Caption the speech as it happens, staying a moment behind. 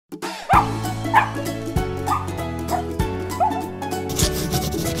Hi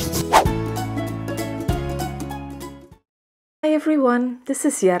everyone, this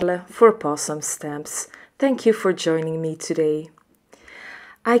is Jarle for Pawsome Stamps. Thank you for joining me today.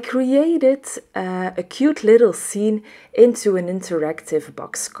 I created a cute little scene into an interactive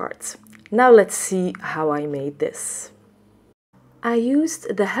box card. Now let's see how I made this. I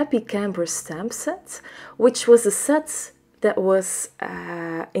used the Happy Camper stamp set, which was a set that was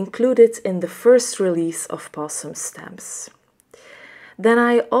included in the first release of Pawsome Stamps. Then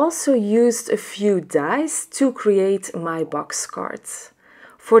I also used a few dies to create my box card.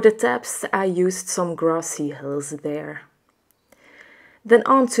 For the tabs I used some grassy hills there. Then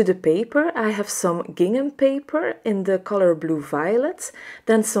onto the paper I have some gingham paper in the color blue violet,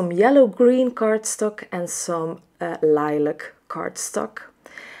 then some yellow green cardstock and some lilac cardstock.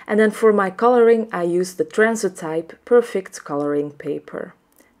 And then for my coloring I used the Transotype Perfect coloring paper.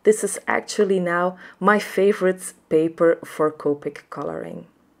 This is actually now my favorite paper for Copic coloring.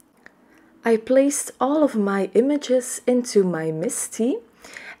 I placed all of my images into my MISTI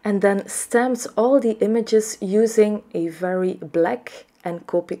and then stamped all the images using a very black and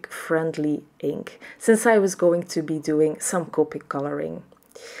Copic friendly ink, since I was going to be doing some Copic coloring.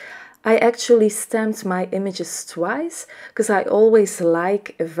 I actually stamped my images twice because I always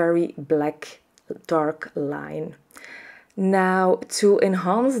like a very black dark line. Now, to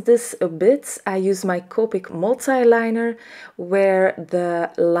enhance this a bit, I use my Copic multi-liner where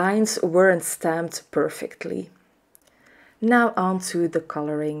the lines weren't stamped perfectly. Now on to the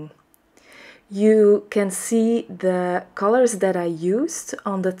coloring. You can see the colors that I used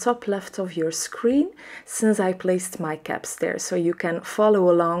on the top left of your screen since I placed my caps there, so you can follow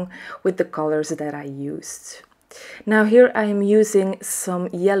along with the colors that I used. Now here I am using some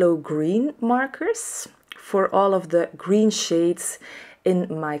yellow-green markers for all of the green shades in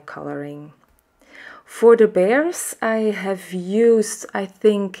my coloring. For the bears I have used, I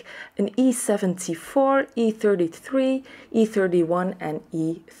think, an E74, E33, E31 and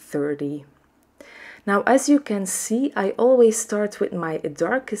E30. Now as you can see, I always start with my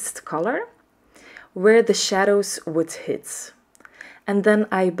darkest color where the shadows would hit. And then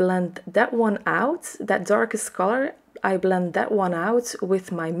I blend that one out, that darkest color, I blend that one out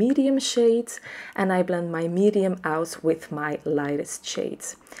with my medium shade and I blend my medium out with my lightest shade.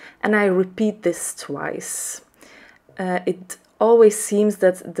 And I repeat this twice. It always seems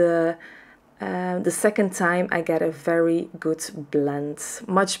that the second time I get a very good blend,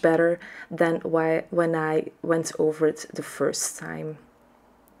 much better than when I went over it the first time.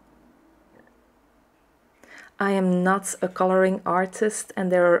 I am not a coloring artist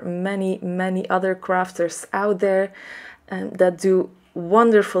and there are many other crafters out there that do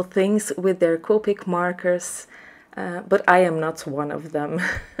wonderful things with their Copic markers, but I am not one of them.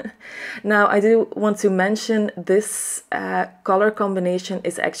 Now I do want to mention this color combination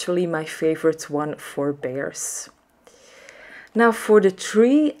is actually my favorite one for bears. Now for the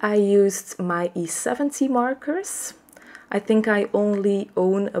tree I used my E70 markers. I think I only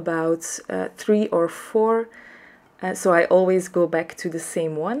own about 3 or 4. So I always go back to the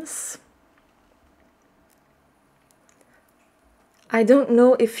same ones. I don't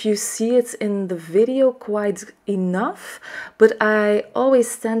know if you see it in the video quite enough, but I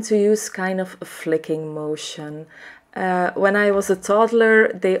always tend to use kind of a flicking motion. When I was a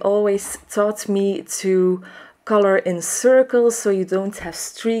toddler, they always taught me to color in circles so you don't have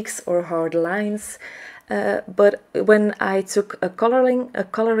streaks or hard lines. But when I took a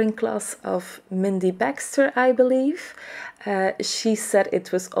coloring class of Mindy Baxter, I believe, she said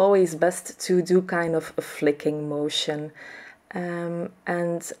it was always best to do kind of a flicking motion. And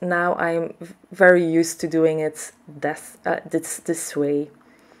now I'm very used to doing it this way.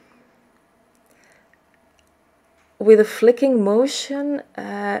 With a flicking motion,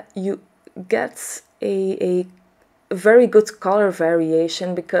 you get a very good color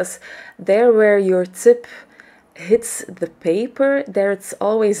variation, because there where your tip hits the paper, there it's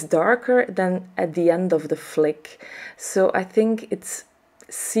always darker than at the end of the flick. So I think it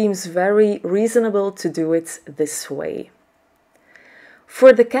seems very reasonable to do it this way.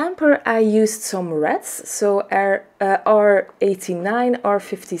 For the camper I used some reds, so R89,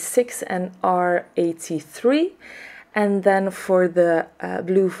 R56 and R83. And then for the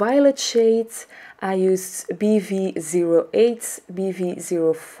blue-violet shades, I used BV08,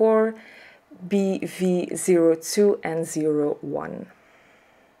 BV04, BV02 and 01.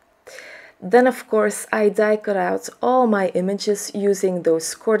 Then of course I die cut out all my images using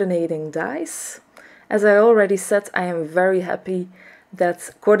those coordinating dies. As I already said, I am very happy that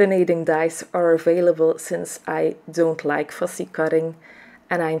coordinating dies are available, since I don't like fussy cutting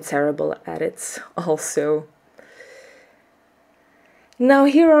and I'm terrible at it also. Now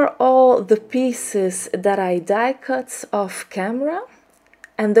here are all the pieces that I die cut off camera,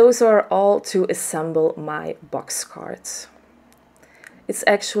 and those are all to assemble my box cards. It's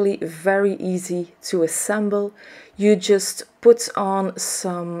actually very easy to assemble. You just put on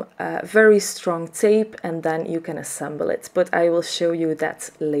some very strong tape and then you can assemble it, but I will show you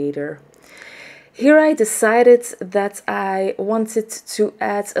that later. Here I decided that I wanted to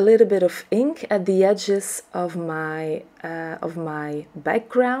add a little bit of ink at the edges of my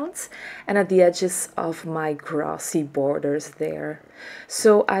background and at the edges of my grassy borders there.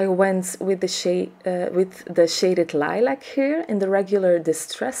 So I went with the shaded lilac here in the regular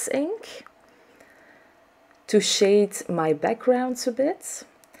distress ink to shade my background a bit.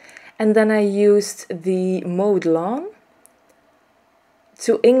 And then I used the Mowed Lawn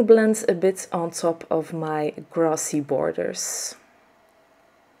to ink blend a bit on top of my grassy borders.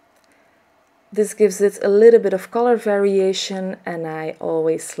 This gives it a little bit of color variation, and I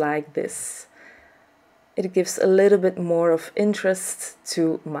always like this. It gives a little bit more of interest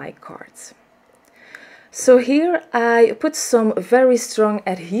to my card. So here I put some very strong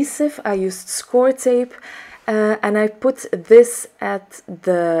adhesive. I used score tape and I put this at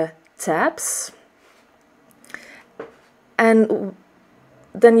the tabs, and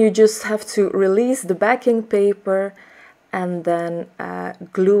then you just have to release the backing paper and then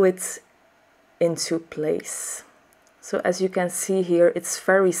glue it into place. So as you can see here, it's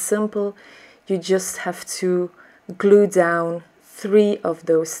very simple. You just have to glue down 3 of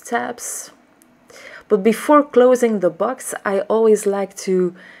those tabs. But before closing the box, I always like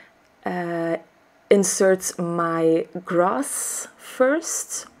to insert my grass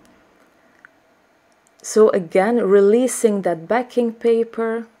first. So again, releasing that backing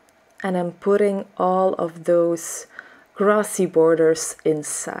paper, and I'm putting all of those grassy borders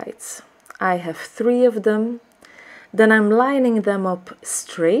inside. I have 3 of them. Then I'm lining them up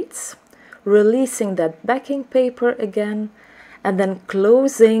straight, releasing that backing paper again, and then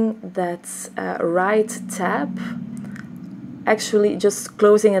closing that right tab, actually just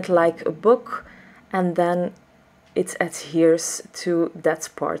closing it like a book, and then it adheres to that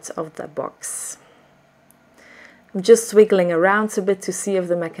part of the box. I'm just wiggling around a bit to see if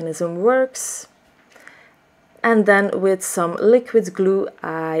the mechanism works. And then with some liquid glue,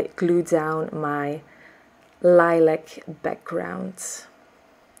 I glue down my lilac background.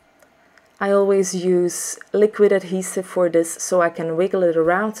 I always use liquid adhesive for this, so I can wiggle it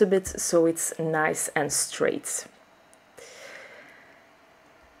around a bit so it's nice and straight.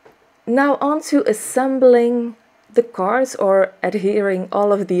 Now on to assembling the cards or adhering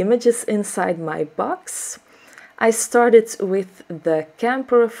all of the images inside my box. I started with the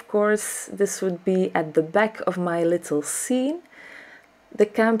camper, of course. This would be at the back of my little scene. The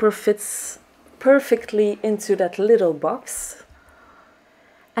camper fits perfectly into that little box.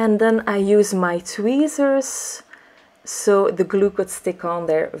 And then I use my tweezers so the glue could stick on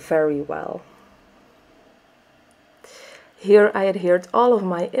there very well. Here I adhered all of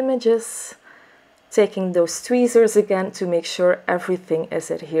my images, taking those tweezers again to make sure everything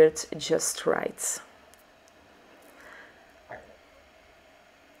is adhered just right.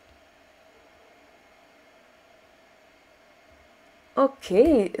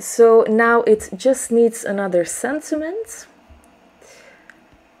 Okay, so now it just needs another sentiment.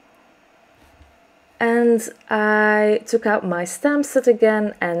 And I took out my stamp set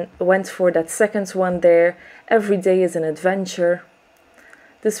again and went for that second one there. Every day is an adventure.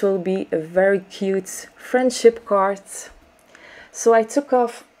 This will be a very cute friendship card. So I took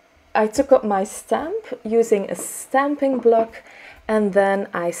up my stamp using a stamping block, and then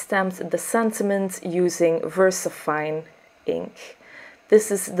I stamped the sentiment using VersaFine ink. This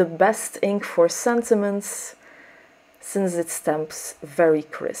is the best ink for sentiments since it stamps very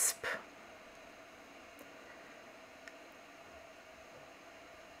crisp.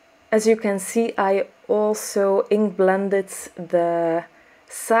 As you can see, I also ink blended the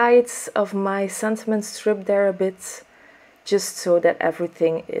sides of my sentiment strip there a bit, just so that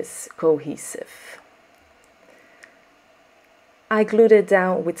everything is cohesive. I glued it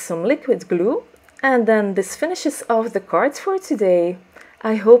down with some liquid glue, and then this finishes off the cards for today.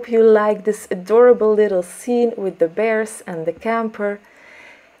 I hope you like this adorable little scene with the bears and the camper.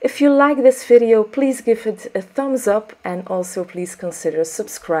 If you like this video, please give it a thumbs up, and also please consider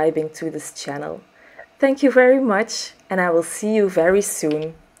subscribing to this channel. Thank you very much, and I will see you very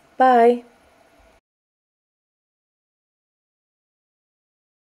soon. Bye!